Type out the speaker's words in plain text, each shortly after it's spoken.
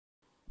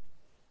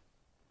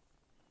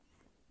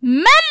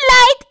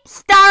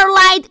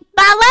Starlight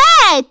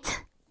Ballet!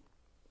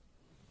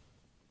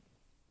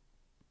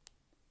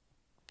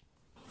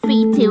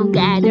 Feet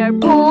together,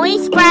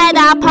 points spread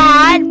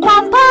apart,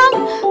 pom-pom,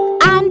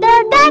 under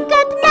the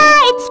good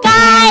night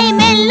sky,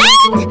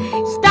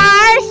 moonlight.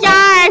 Stars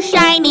are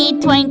shiny,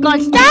 twinkle,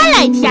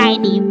 starlight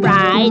shiny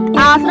bright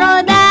all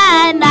through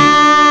the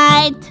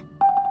night.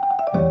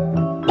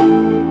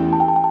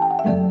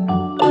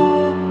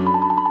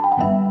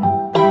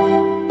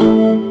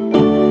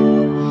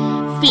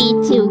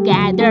 Feet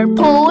together,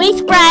 points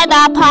spread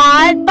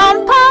apart,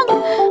 pom-pom,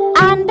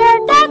 under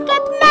the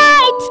good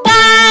night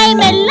sky,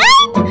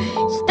 moonlight.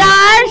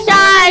 Stars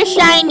are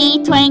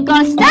shiny,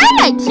 twinkle,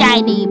 starlight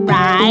shiny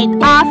bright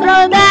all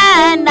through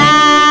the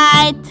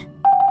night.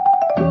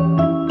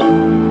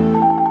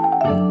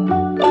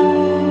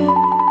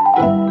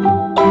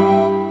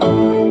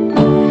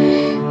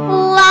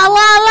 La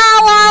la la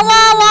la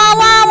la la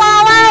la la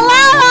la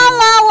la la la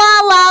la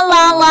la la la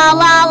la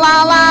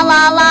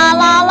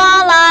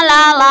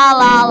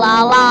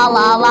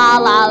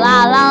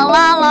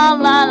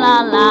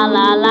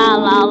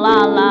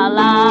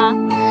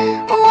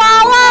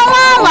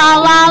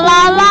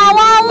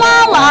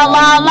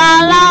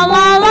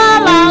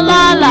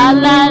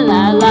la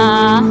la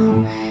la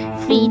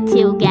Feet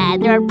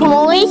together,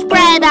 points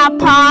spread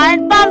apart,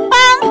 bum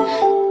bum,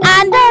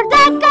 under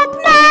the good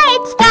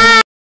night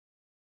sky.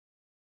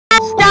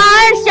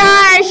 Stars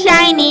are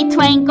shiny,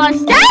 twinkle,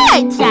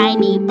 starlight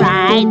shiny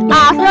bright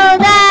all through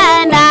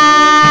the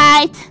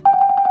night.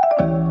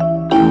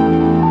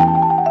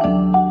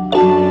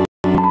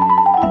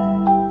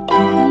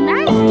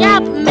 Nice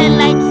job,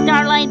 Moonlight,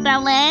 Starlight,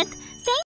 Ballet.